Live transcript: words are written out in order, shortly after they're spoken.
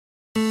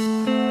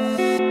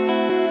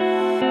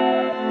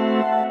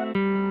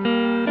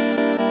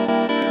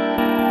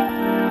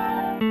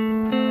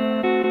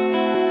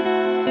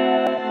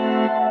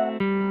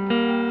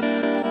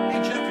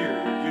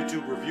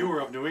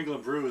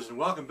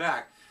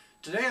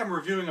Today I'm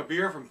reviewing a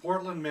beer from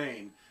Portland,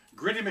 Maine,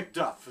 Gritty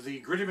McDuff,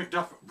 the Gritty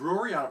McDuff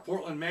Brewery out of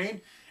Portland,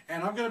 Maine,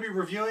 and I'm going to be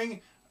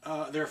reviewing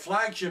their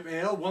flagship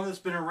ale, one that's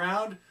been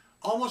around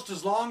almost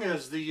as long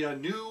as the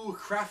new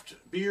craft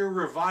beer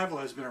revival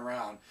has been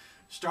around.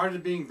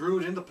 Started being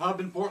brewed in the pub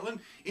in Portland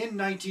in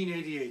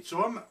 1988.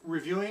 So I'm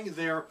reviewing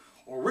their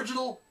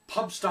original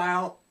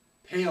pub-style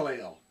pale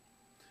ale.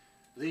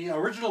 The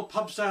original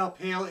pub-style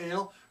pale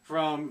ale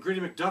from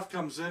Gritty McDuff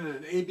comes in at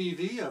an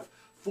ABV of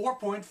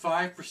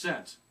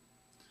 4.5%.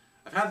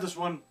 I've had this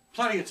one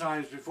plenty of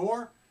times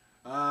before.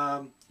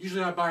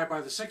 Usually I buy it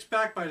by the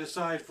six-pack, but I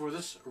decide for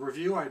this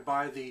review I'd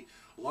buy the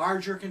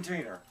larger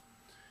container.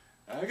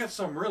 I got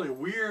some really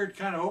weird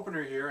kind of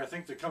opener here, I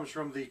think that comes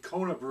from the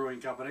Kona Brewing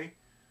Company.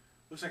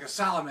 Looks like a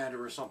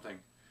salamander or something.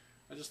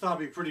 I just thought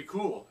it'd be pretty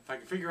cool. If I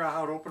can figure out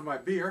how to open my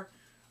beer,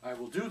 I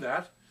will do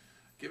that.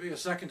 Give me a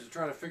second to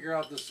try to figure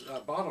out this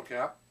bottle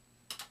cap.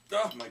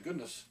 Oh my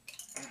goodness.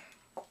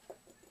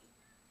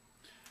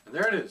 And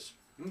there it is.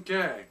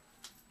 Okay.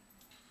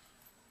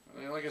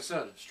 Like I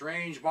said,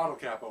 strange bottle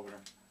cap opener.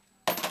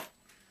 Okay,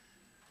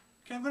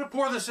 I'm going to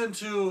pour this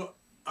into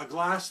a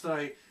glass that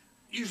I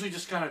usually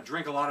just kind of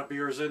drink a lot of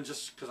beers in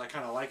just because I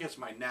kind of like it. It's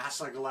my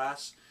NASA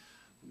glass.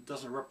 It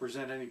doesn't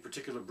represent any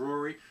particular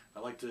brewery. I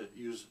like to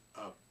use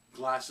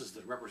glasses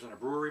that represent a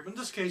brewery, but in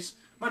this case,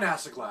 my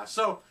NASA glass.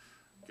 So,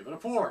 give it a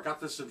pour. Got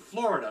this in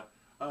Florida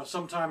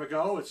some time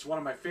ago. It's one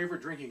of my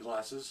favorite drinking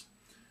glasses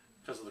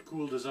because of the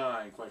cool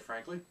design, quite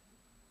frankly.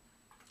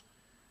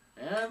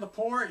 And the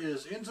pour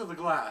is into the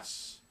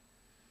glass.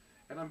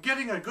 And I'm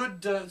getting a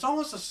good, it's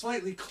almost a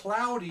slightly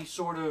cloudy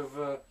sort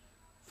of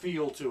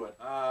feel to it.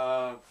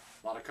 A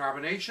lot of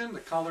carbonation. The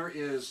color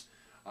is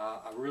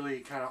a really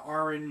kind of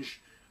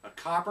orange, a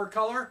copper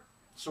color,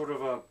 sort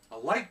of a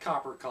light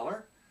copper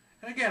color.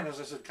 And again,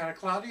 as I said, kind of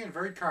cloudy and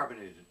very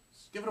carbonated.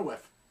 Let's give it a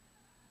whiff.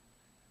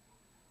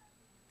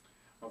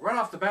 Well, right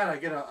off the bat, I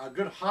get a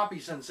good hoppy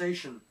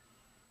sensation.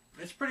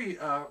 It's pretty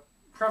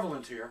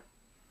prevalent here.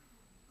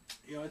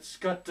 You know, it's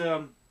got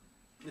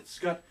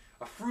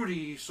a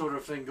fruity sort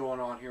of thing going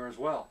on here as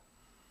well.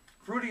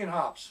 Fruity and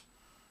hops.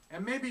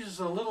 And maybe just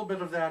a little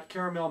bit of that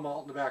caramel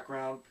malt in the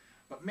background,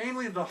 but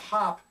mainly the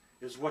hop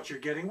is what you're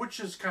getting, which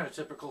is kind of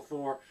typical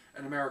for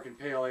an American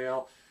pale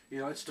ale. You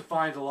know, it's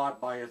defined a lot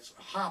by its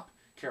hop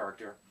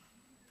character.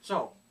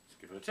 So,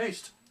 let's give it a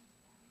taste.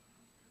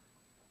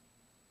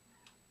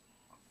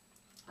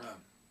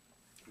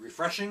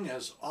 Refreshing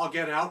as all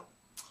get out.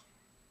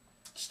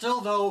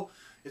 Still, though,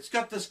 it's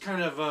got this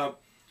kind of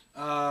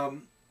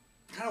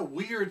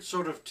weird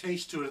sort of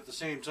taste to it at the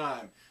same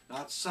time.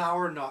 Not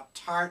sour, not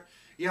tart.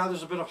 Yeah,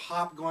 there's a bit of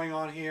hop going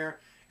on here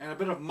and a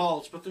bit of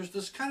malts, but there's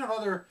this kind of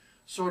other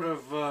sort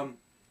of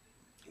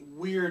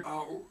weird,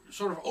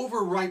 sort of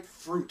overripe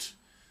fruit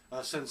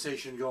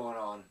sensation going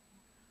on.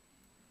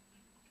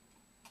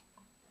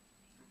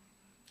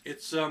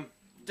 It's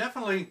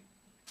definitely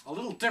a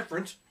little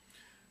different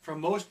from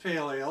most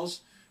pale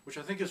ales, which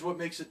I think is what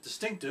makes it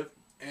distinctive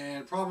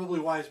and probably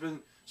why it's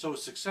been so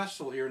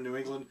successful here in New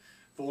England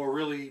for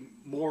really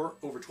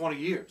over 20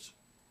 years.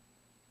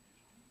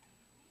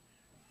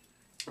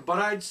 But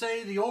I'd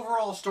say the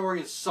overall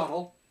story is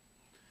subtle.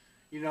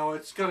 You know,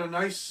 it's got a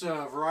nice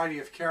variety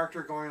of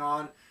character going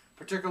on,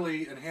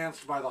 particularly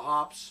enhanced by the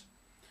hops,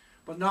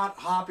 but not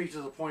hoppy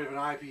to the point of an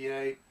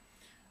IPA.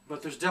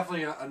 But there's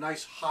definitely a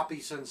nice hoppy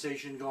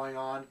sensation going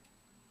on.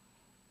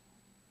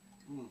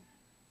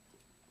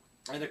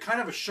 And a kind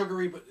of a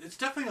sugary, but it's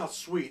definitely not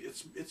sweet.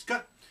 It's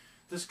got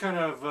this kind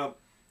of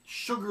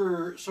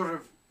sugar, sort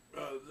of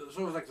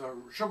like the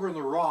sugar in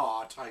the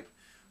raw type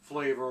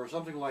flavor or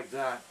something like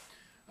that.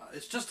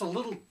 It's just a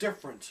little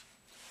different.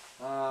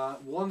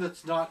 One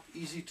that's not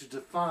easy to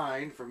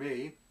define for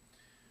me.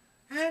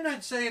 And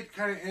I'd say it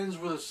kind of ends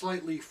with a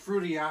slightly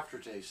fruity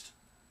aftertaste.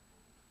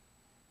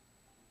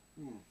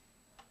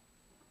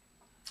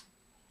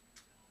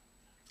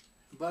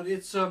 But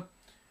it's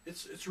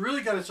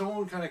really got its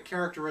own kind of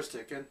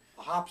characteristic, and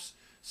the hops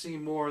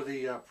seem more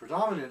the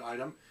predominant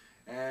item,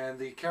 and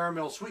the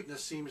caramel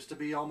sweetness seems to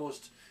be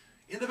almost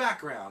in the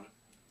background.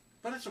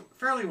 But it's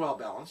fairly well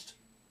balanced.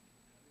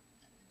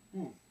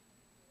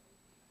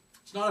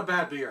 It's not a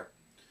bad beer.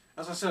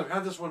 As I said, I've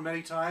had this one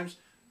many times.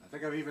 I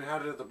think I've even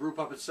had it at the brew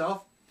pub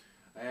itself.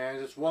 And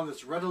it's one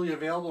that's readily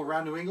available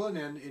around New England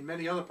and in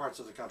many other parts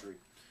of the country.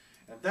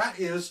 And that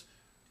is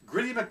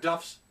Gritty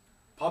McDuff's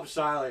Pub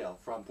Style Ale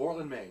from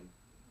Portland, Maine.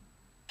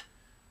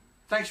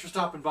 Thanks for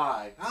stopping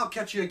by. I'll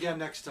catch you again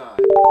next time.